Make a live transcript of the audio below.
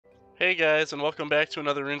Hey guys, and welcome back to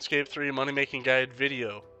another RuneScape 3 money making guide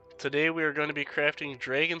video. Today we are going to be crafting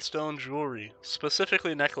Dragonstone jewelry,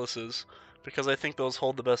 specifically necklaces, because I think those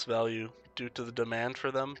hold the best value due to the demand for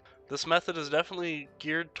them. This method is definitely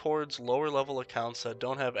geared towards lower level accounts that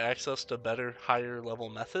don't have access to better, higher level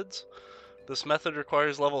methods. This method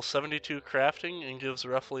requires level 72 crafting and gives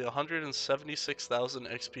roughly 176,000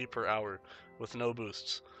 XP per hour with no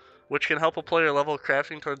boosts, which can help a player level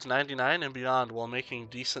crafting towards 99 and beyond while making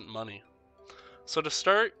decent money. So to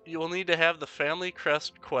start, you will need to have the Family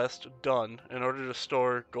Crest quest done in order to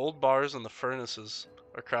store gold bars in the furnaces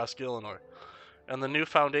across Gielinor. And the new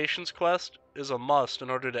Foundations quest is a must in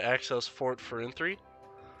order to access Fort Ferinthy.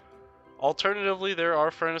 Alternatively, there are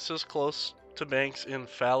furnaces close to banks in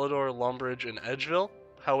Falador, Lumbridge, and Edgeville.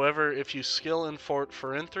 However, if you skill in Fort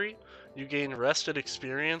Ferinthy, you gain rested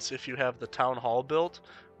experience if you have the Town Hall built,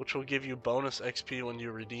 which will give you bonus XP when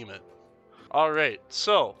you redeem it. Alright,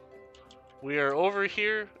 so we are over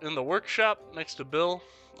here in the workshop next to Bill.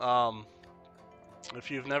 If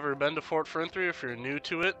you've never been to Fort Ferinthy, if you're new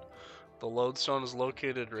to it, the lodestone is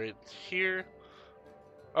located right here.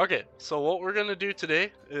 Okay, so what we're going to do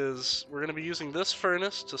today is we're going to be using this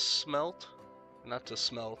furnace to smelt, not to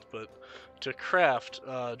smelt, but to craft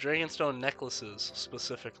Dragonstone necklaces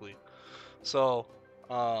specifically. So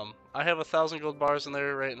I have 1,000 gold bars in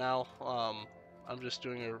there right now. I'm just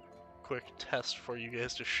doing a quick test for you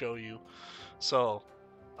guys to show you. So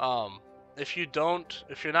if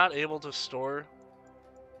you're not able to store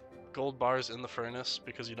gold bars in the furnace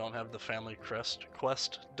because you don't have the Family Crest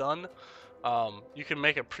quest done, you can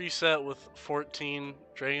make a preset with 14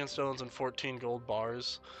 Dragonstones and 14 gold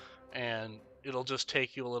bars, and it'll just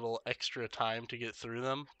take you a little extra time to get through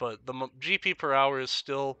them. But the GP per hour is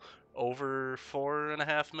still over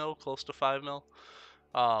 4.5 mil, close to 5 mil.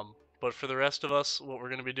 But for the rest of us, what we're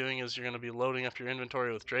going to be doing is you're going to be loading up your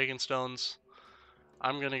inventory with Dragonstones.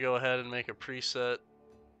 I'm going to go ahead and make a preset.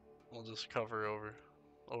 We'll just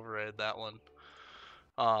override that one.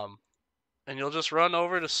 And you'll just run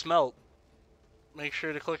over to smelt. Make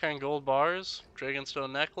sure to click on gold bars,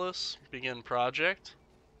 Dragonstone necklace, begin project.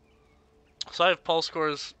 So I have pulse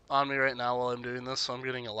cores on me right now while I'm doing this, so I'm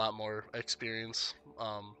getting a lot more experience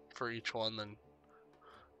for each one than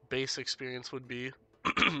base experience would be.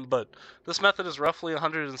 But this method is roughly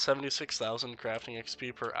 176,000 crafting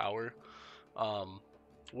XP per hour.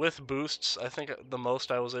 With boosts, I think the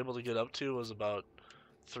most I was able to get up to was about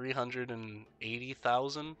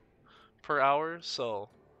 380,000 per hour. So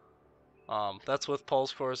that's with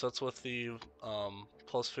pulse cores. That's with the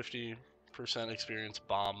plus 50% experience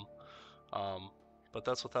bomb. But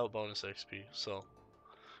that's without bonus XP. So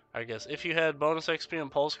I guess if you had bonus XP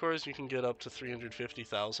and pulse cores, you can get up to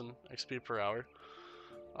 350,000 XP per hour.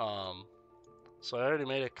 So I already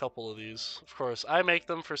made a couple of these. Of course, I make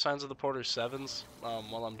them for Signs of the Porter 7s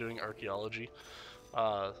while I'm doing archaeology.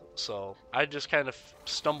 So I just kind of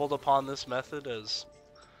stumbled upon this method as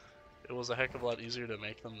it was a heck of a lot easier to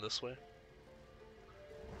make them this way.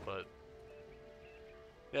 But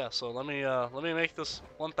yeah, so let me make this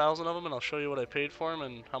 1,000 of them, and I'll show you what I paid for them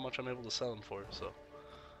and how much I'm able to sell them for. So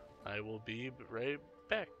I will be right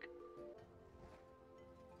back.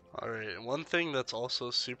 Alright, one thing that's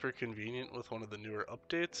also super convenient with one of the newer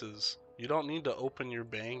updates is you don't need to open your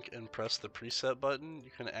bank and press the preset button.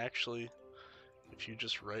 You can actually, if you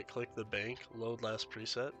just right click the bank, load last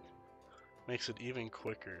preset, makes it even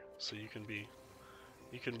quicker. So you can be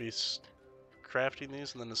crafting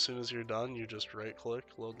these, and then as soon as you're done, you just right click,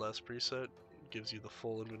 load last preset, gives you the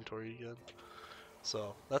full inventory again.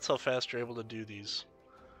 So that's how fast you're able to do these.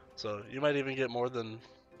 So you might even get more than,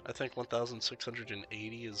 I think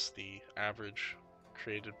 1,680 is the average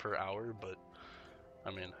created per hour, but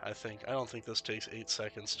I mean, I don't think this takes 8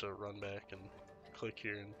 seconds to run back and click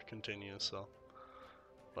here and continue. So,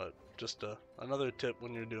 but just another tip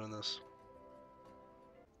when you're doing this.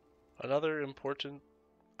 Another important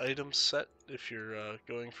item set if you're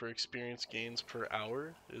going for experience gains per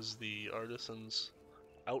hour is the Artisan's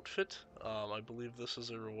outfit. I believe this is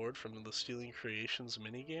a reward from the Stealing Creations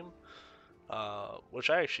minigame, which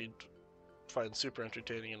I actually find super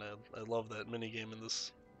entertaining, and I love that minigame in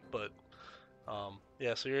this. But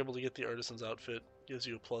yeah, so you're able to get the Artisan's outfit, gives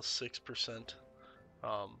you a plus 6%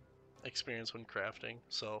 experience when crafting.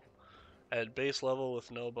 So at base level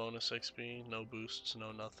with no bonus XP, no boosts,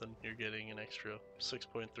 no nothing, you're getting an extra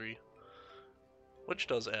 6.3, which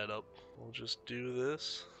does add up. We'll just do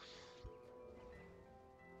this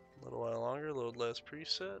a little while longer, load last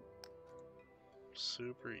preset.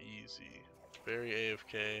 Super easy, very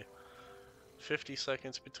AFK. 50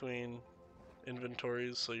 seconds between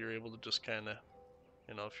inventories, so you're able to just kind of,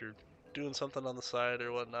 if you're doing something on the side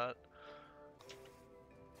or whatnot,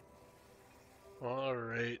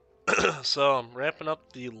 Alright, so I'm wrapping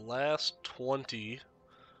up the last 20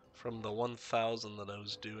 from the 1000 that I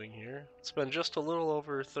was doing here. It's been just a little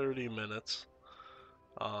over 30 minutes.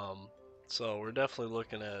 So we're definitely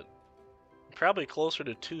looking at probably closer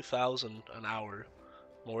to 2000 an hour,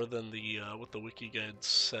 more than the what the wiki guide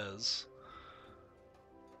says.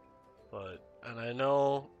 And I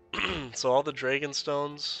know, so all the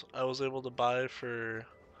Dragonstones I was able to buy for,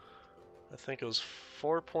 I think it was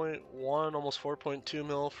 4.1, almost 4.2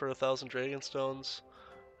 mil for 1,000 Dragonstones,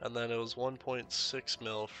 and then it was 1.6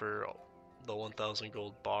 mil for the 1,000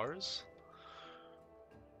 gold bars.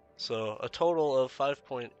 So a total of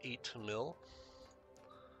 5.8 mil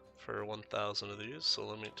for 1,000 of these. So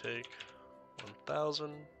let me take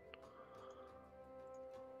 1,000.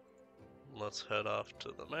 Let's head off to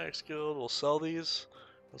the Max Guild. We'll sell these.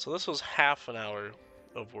 And so this was half an hour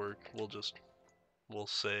of work. We'll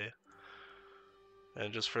say.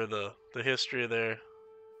 And just for the history there,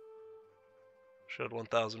 showed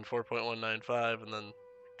 1,000 4.195, and then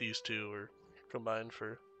these two were combined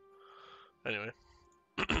for anyway.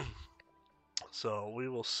 So we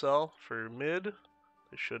will sell for mid.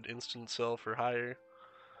 They should instant sell for higher.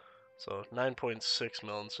 So 9.6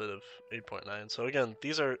 mil instead of 8.9. So again,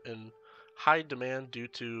 these are in high demand due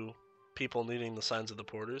to people needing the signs of the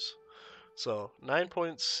porters. So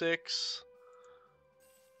 9.6,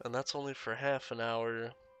 and that's only for half an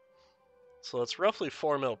hour. So it's roughly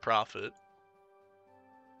 4 mil profit.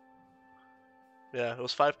 Yeah, it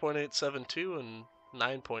was 5.872 and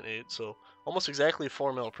 9.8, so almost exactly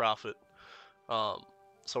 4 mil profit.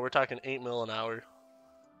 So we're talking 8 mil an hour,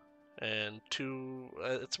 and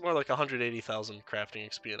it's more like 180,000 crafting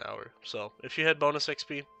XP an hour. So if you had bonus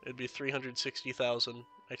XP, it'd be 360,000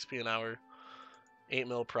 XP an hour, 8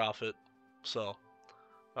 mil profit. So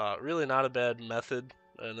really not a bad method,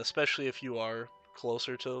 and especially if you are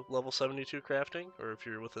closer to level 72 crafting, or if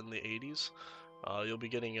you're within the 80s, you'll be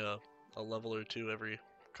getting a level or two every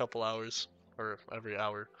couple hours, or every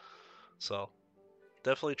hour. So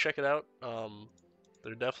definitely check it out.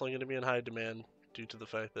 They're definitely going to be in high demand due to the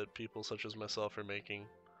fact that people such as myself are making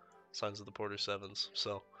Signs of the Porter 7s.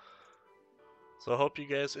 So I hope you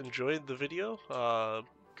guys enjoyed the video.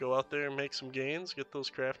 Go out there and make some gains, get those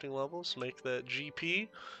crafting levels, make that GP,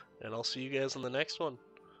 and I'll see you guys in the next one.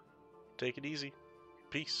 Take it easy.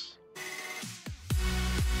 Peace.